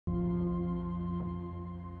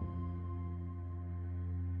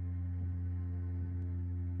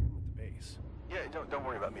don't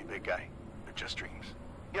worry about me, big guy. They're just dreams.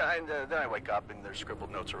 Yeah, and then I wake up and there's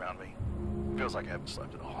scribbled notes around me. Feels like I haven't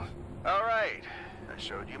slept at all. All right, I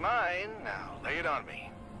showed you mine. Now lay it on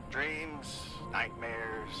me. Dreams,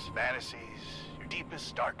 nightmares, fantasies, your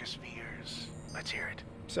deepest, darkest fears. Let's hear it.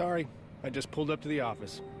 Sorry, I just pulled up to the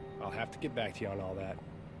office. I'll have to get back to you on all that.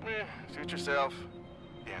 Suit yourself.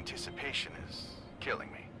 The anticipation is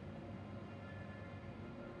killing me.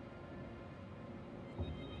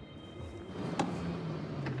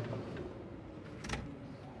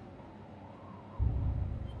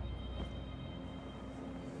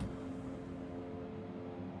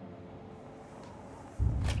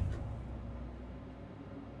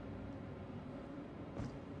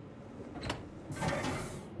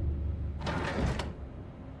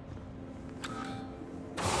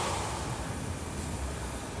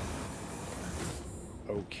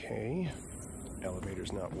 Okay.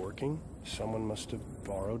 Elevator's not working. Someone must have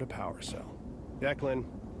borrowed a power cell. Declan,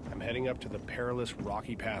 I'm heading up to the perilous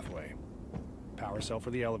rocky pathway. Power cell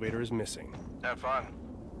for the elevator is missing. Have fun.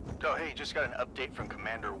 Oh, hey, just got an update from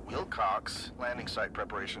Commander Wilcox. Landing site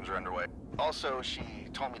preparations are underway. Also, she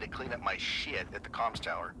told me to clean up my shit at the comms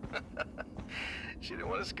tower. She didn't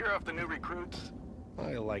want to scare off the new recruits.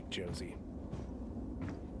 I like Josie.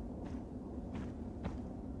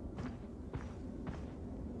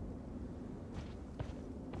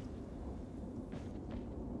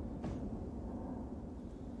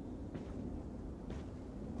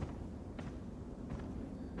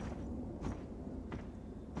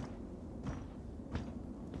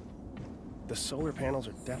 The solar panels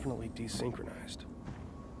are definitely desynchronized.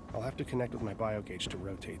 I'll have to connect with my biogauge to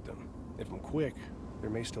rotate them. If I'm quick, there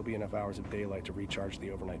may still be enough hours of daylight to recharge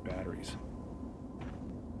the overnight batteries.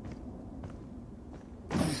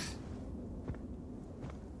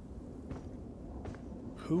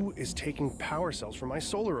 Who is taking power cells from my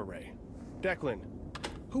solar array? Declan,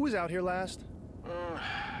 who was out here last?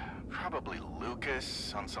 Probably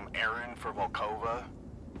Lucas on some errand for Volkova.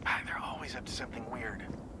 They're always up to something weird.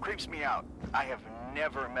 Creeps me out. I have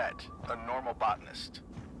never met a normal botanist.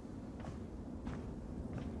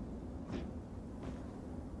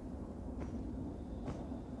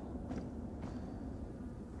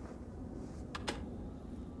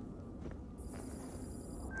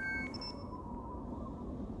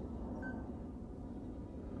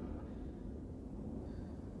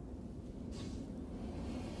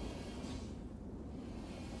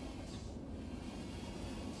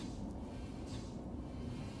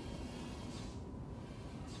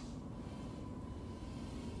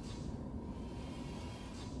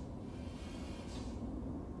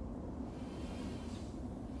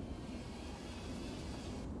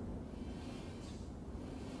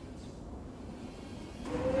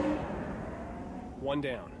 One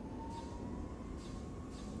down.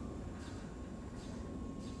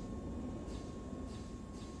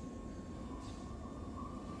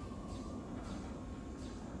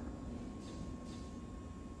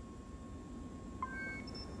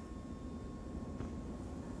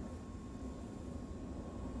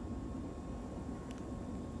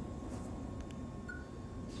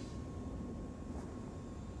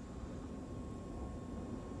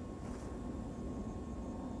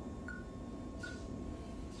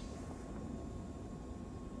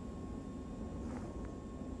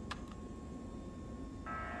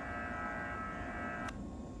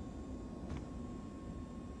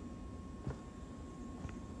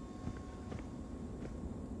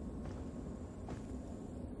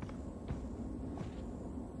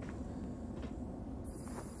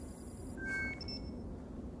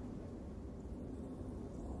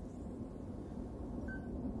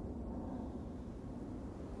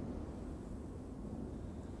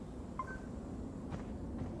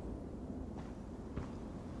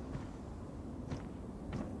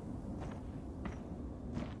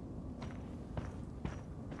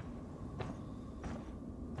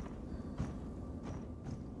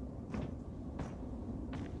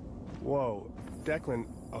 Whoa, Declan,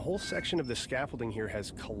 a whole section of the scaffolding here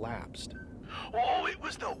has collapsed. Oh, it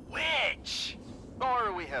was the witch!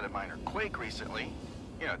 Or we had a minor quake recently.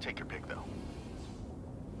 You know, take your pick, though.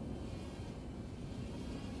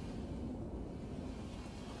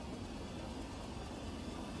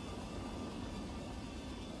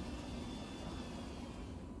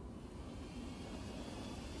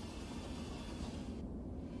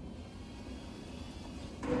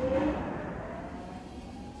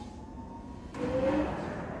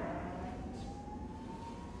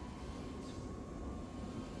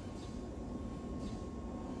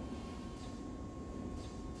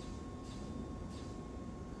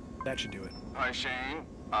 That should do it. Hi, Shane.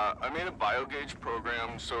 I made a biogauge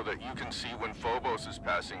program so that you can see when Phobos is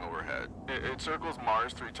passing overhead. It circles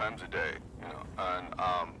Mars 3 times a day, you know, and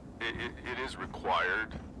it is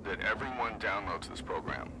required that everyone downloads this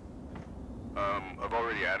program. I've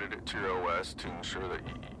already added it to your OS to ensure that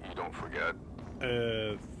you don't forget.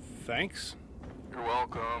 Thanks? You're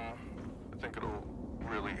welcome. I think it'll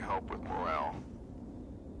really help with morale.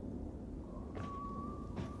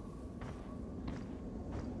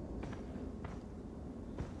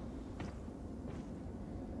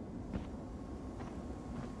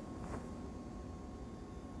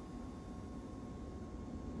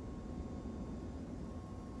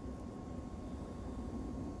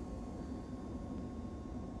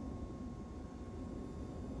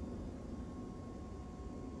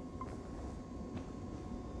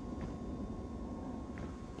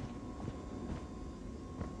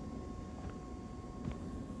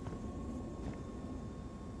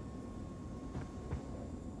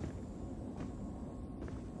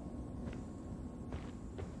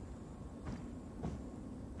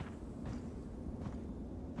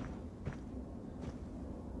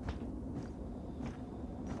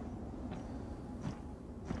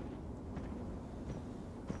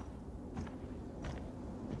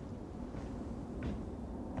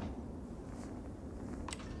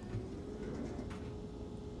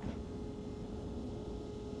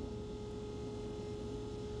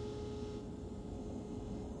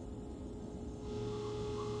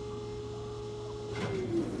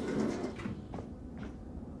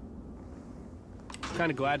 Kind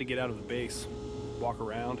of glad to get out of the base, walk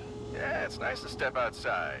around. Yeah, it's nice to step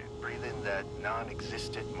outside, breathe in that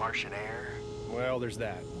non-existent Martian air. Well, there's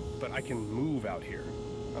that. But I can move out here.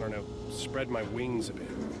 I don't know, spread my wings a bit.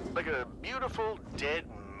 Like a beautiful, dead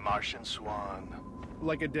Martian swan.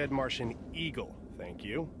 Like a dead Martian eagle, thank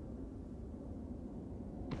you.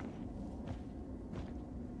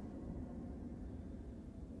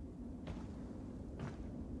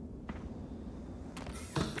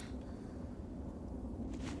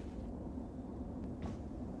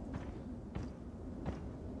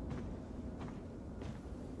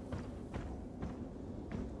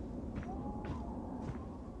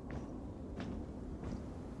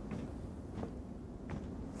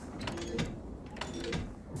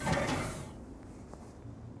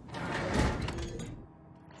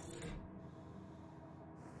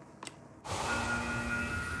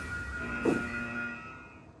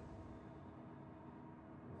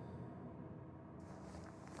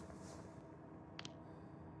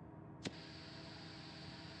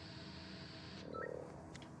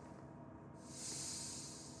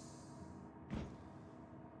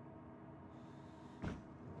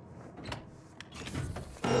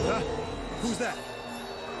 Who's that?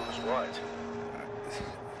 Who's what?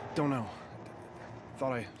 Don't know.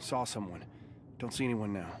 Thought I saw someone. Don't see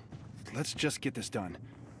anyone now. Let's just get this done.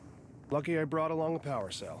 Lucky I brought along a power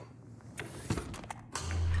cell.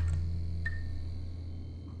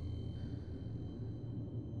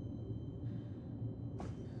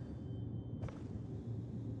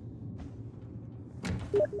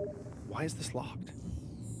 Why is this locked?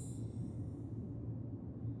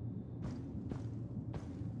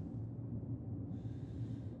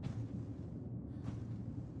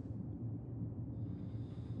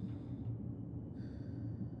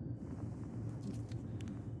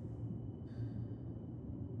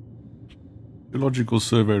 Geological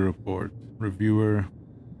Survey Report. Reviewer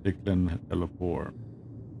Declan Delapore.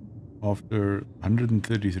 After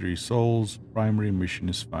 133 souls, primary mission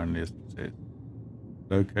is finally a success.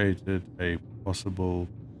 Located a possible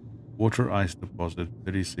water ice deposit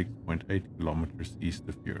 36.8 kilometers east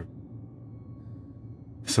of here.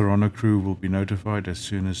 The Serrano crew will be notified as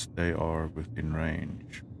soon as they are within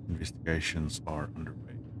range. Investigations are underway.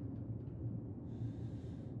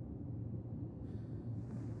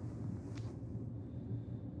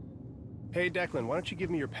 Hey, Declan, why don't you give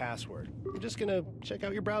me your password? I'm just gonna check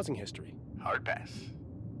out your browsing history. Hard pass.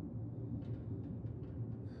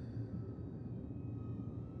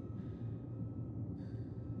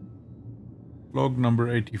 Log number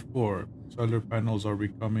 84. Solar panels are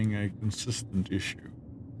becoming a consistent issue.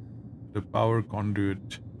 The power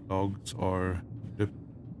conduit logs are the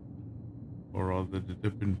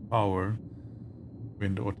dip in power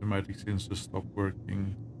when the automatic sensors stop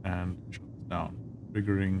working and shuts down,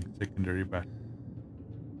 triggering secondary battery.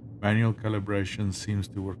 Manual calibration seems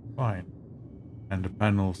to work fine, and the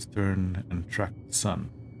panels turn and track the sun.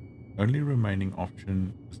 Only remaining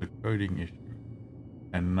option is a coding issue,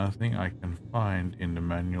 and nothing I can find in the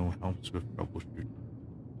manual helps with troubleshooting.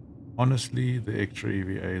 Honestly, the extra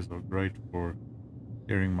EVAs are great for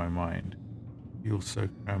clearing my mind. I feel so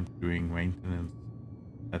cramped doing maintenance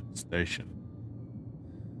at the station.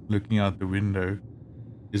 Looking out the window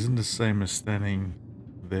isn't the same as standing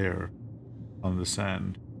there on the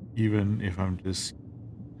sand, even if I'm just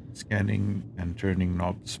scanning and turning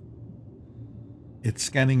knobs. It's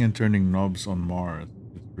scanning and turning knobs on Mars.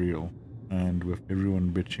 It's real. And with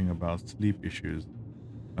everyone bitching about sleep issues,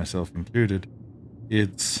 myself included,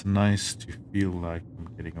 it's nice to feel like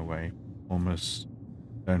I'm getting away. Almost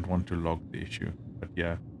don't want to log the issue. But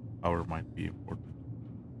yeah, power might be important.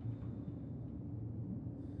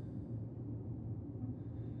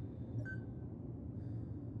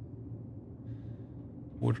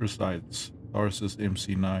 Water sites, Tarsus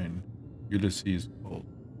MC9, Ulysses Gold.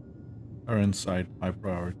 Current site high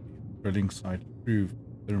priority. Drilling site approved.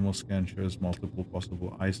 Thermal scan shows multiple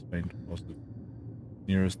possible ice vein deposits.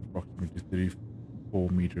 Nearest approximately 34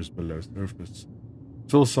 meters below surface.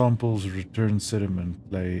 Soil samples return sediment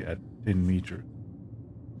lay at 10 meters.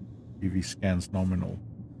 UV scans nominal.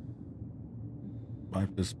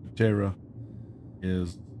 Vitis patera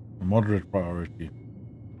is a moderate priority.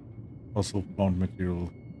 Fossil plant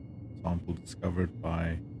material sample discovered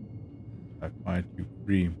by Tube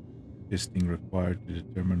 3. Testing required to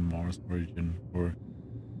determine Mars origin for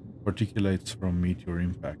particulates from meteor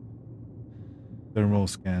impact. Thermal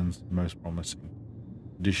scans most promising.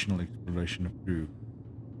 Additional exploration approved,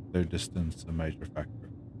 though distance a major factor.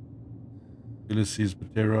 Ulysses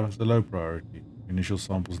patera is a low priority. Initial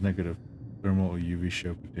samples negative. Thermal or UV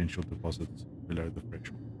show potential deposits below the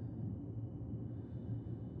threshold.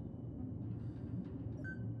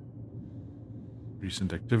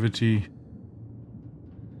 Recent activity.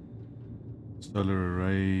 Solar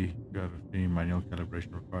array, gravity, manual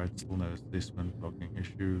calibration required, still no assessment, logging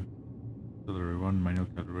issue. Solar array 1, manual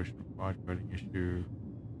calibration required, coding issue.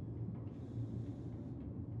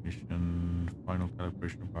 Mission, final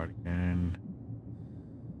calibration required again.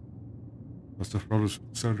 What's the problems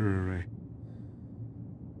with the solar array?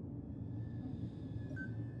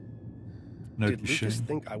 Did Lucas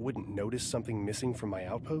think I wouldn't notice something missing from my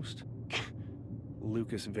outpost?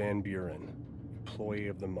 Lucas Van Buren, Employee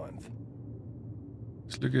of the Month.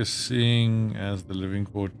 Is Lucas seeing as the living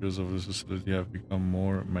quarters of this facility have become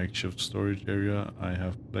more makeshift storage area? I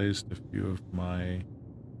have placed a few of my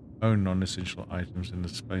own non-essential items in the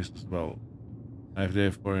space as well. I have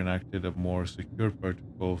therefore enacted a more secure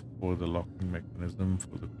protocol for the locking mechanism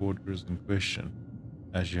for the quarters in question.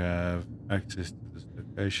 As you have access to this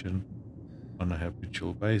location on a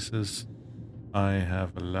habitual basis, I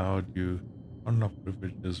have allowed you unlock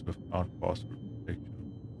privileges without password protection.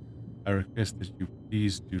 I request that you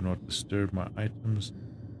please do not disturb my items,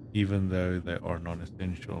 even though they are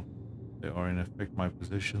non-essential. They are in effect my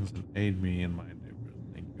possessions and aid me in my endeavors.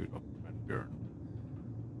 Thank you, Dr. Van Buren.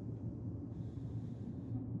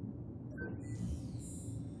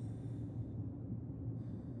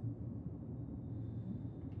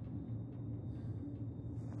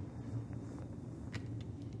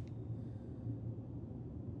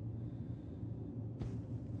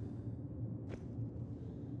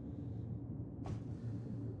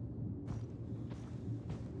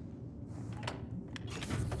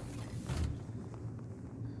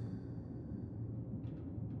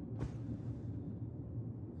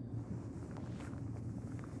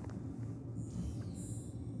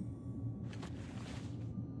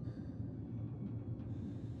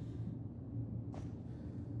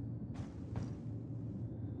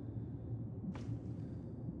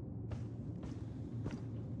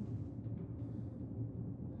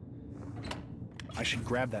 I should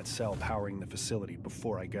grab that cell powering the facility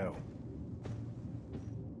before I go.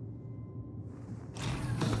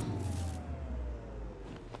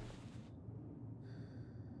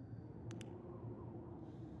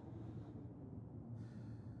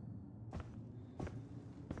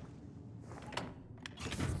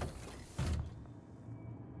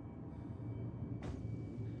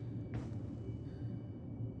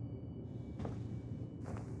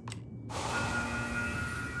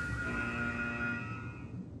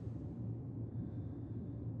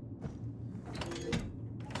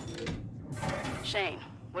 Shane,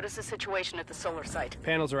 what is the situation at the solar site?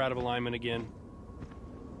 Panels are out of alignment again.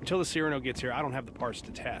 Until the Cyrano gets here, I don't have the parts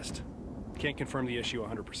to test. Can't confirm the issue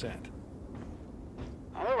 100%.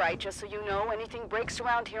 All right, just so you know, anything breaks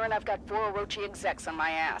around here and I've got 4 Orochi execs on my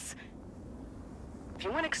ass. If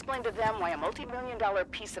you want to explain to them why a multi-million-dollar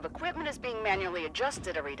piece of equipment is being manually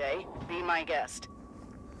adjusted every day, be my guest.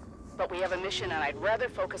 But we have a mission and I'd rather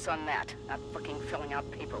focus on that, not fucking filling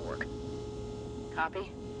out paperwork.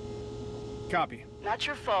 Copy? Copy. Not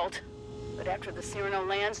your fault, but after the Cyrano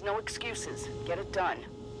lands, no excuses. Get it done.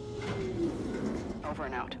 Over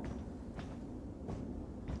and out.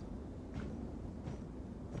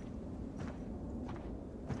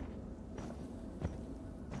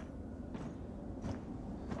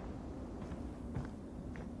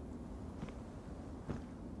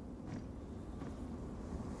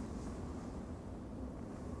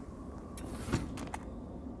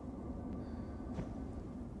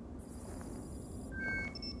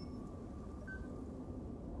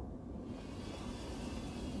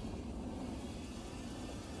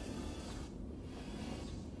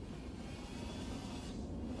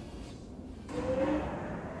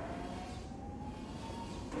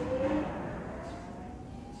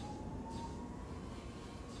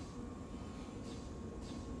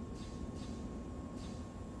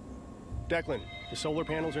 Declan, the solar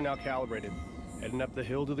panels are now calibrated. Heading up the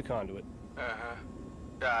hill to the conduit. Uh-huh.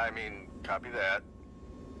 Yeah, I mean, copy that.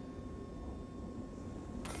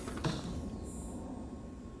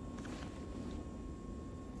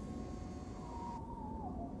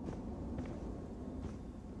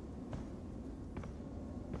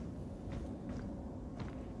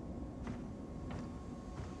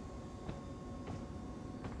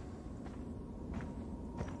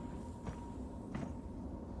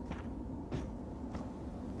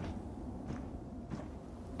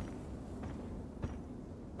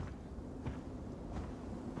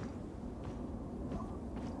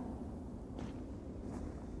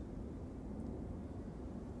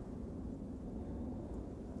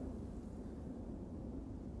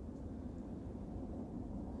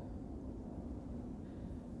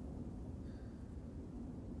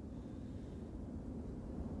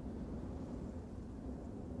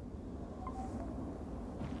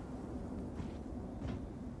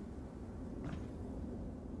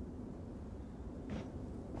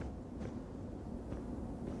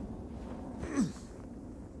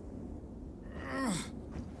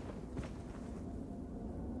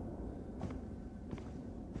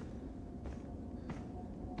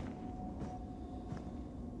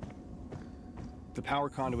 The power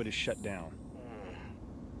conduit is shut down.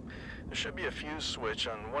 There should be a fuse switch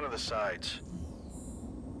on one of the sides.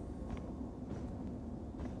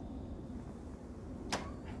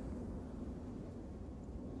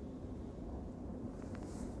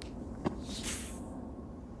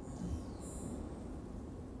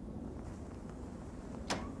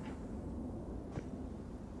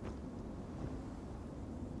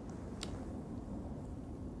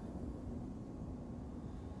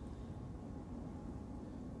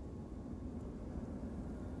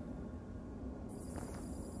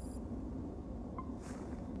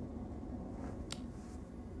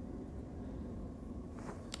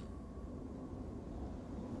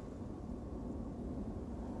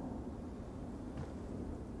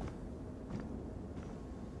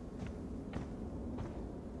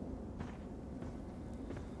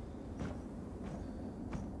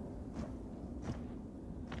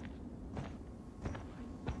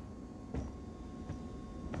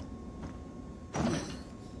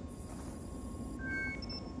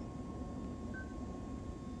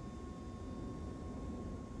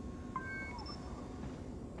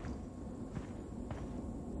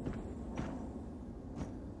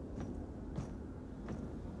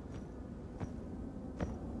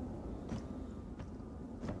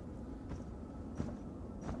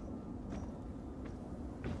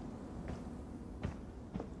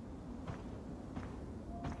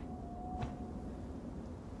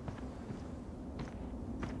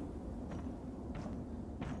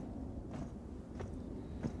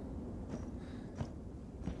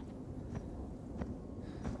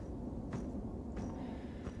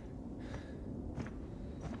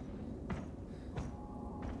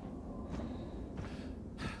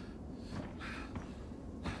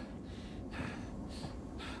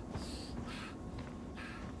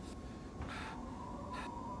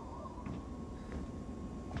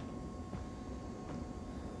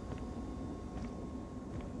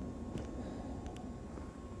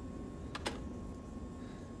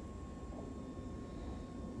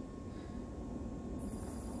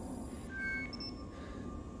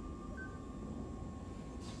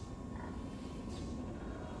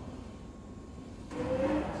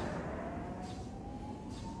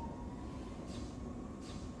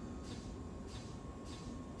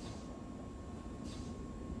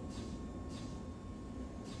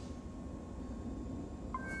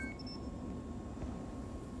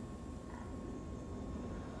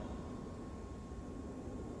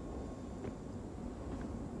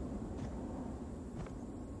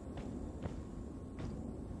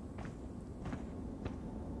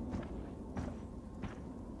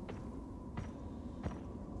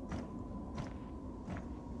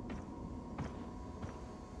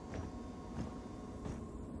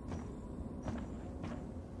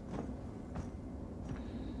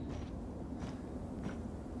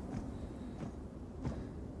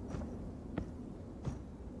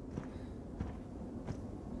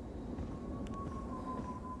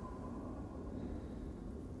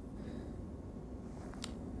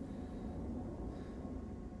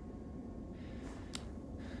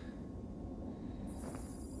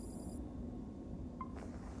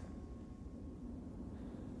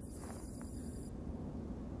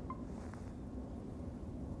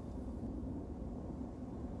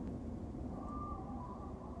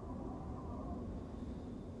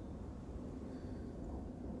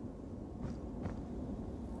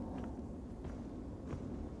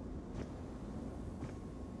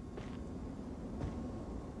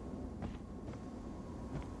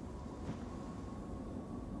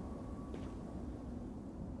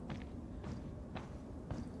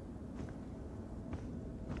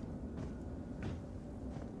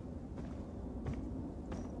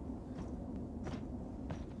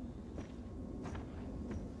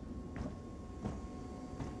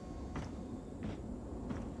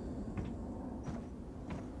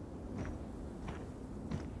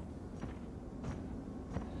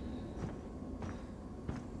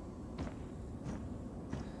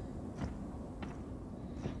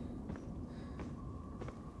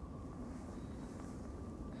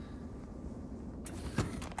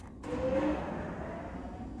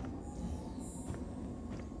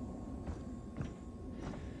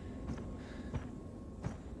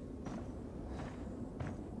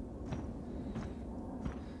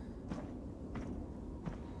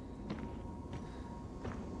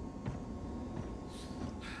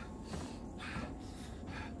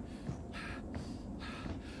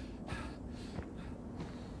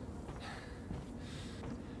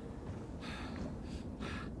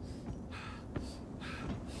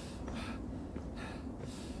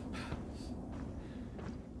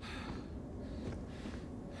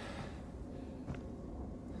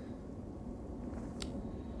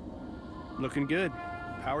 Looking good.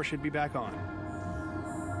 Power should be back on.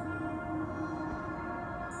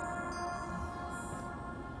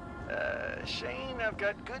 Shane, I've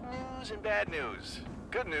got good news and bad news.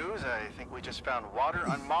 Good news, I think we just found water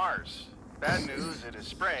on Mars. Bad news, it is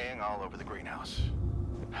spraying all over the greenhouse.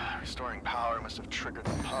 Restoring power must have triggered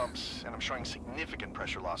the pumps, and I'm showing significant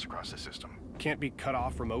pressure loss across the system. Can't be cut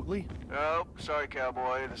off remotely? Oh, sorry,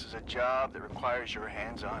 cowboy. This is a job that requires your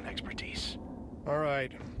hands-on expertise. All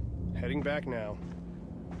right. Heading back now.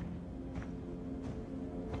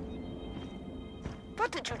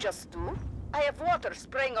 What did you just do? I have water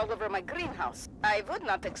spraying all over my greenhouse. I would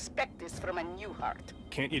not expect this from a new heart.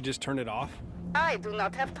 Can't you just turn it off? I do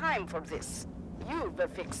not have time for this. You will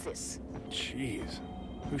fix this. Jeez.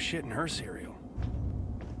 Who's shitting her cereal?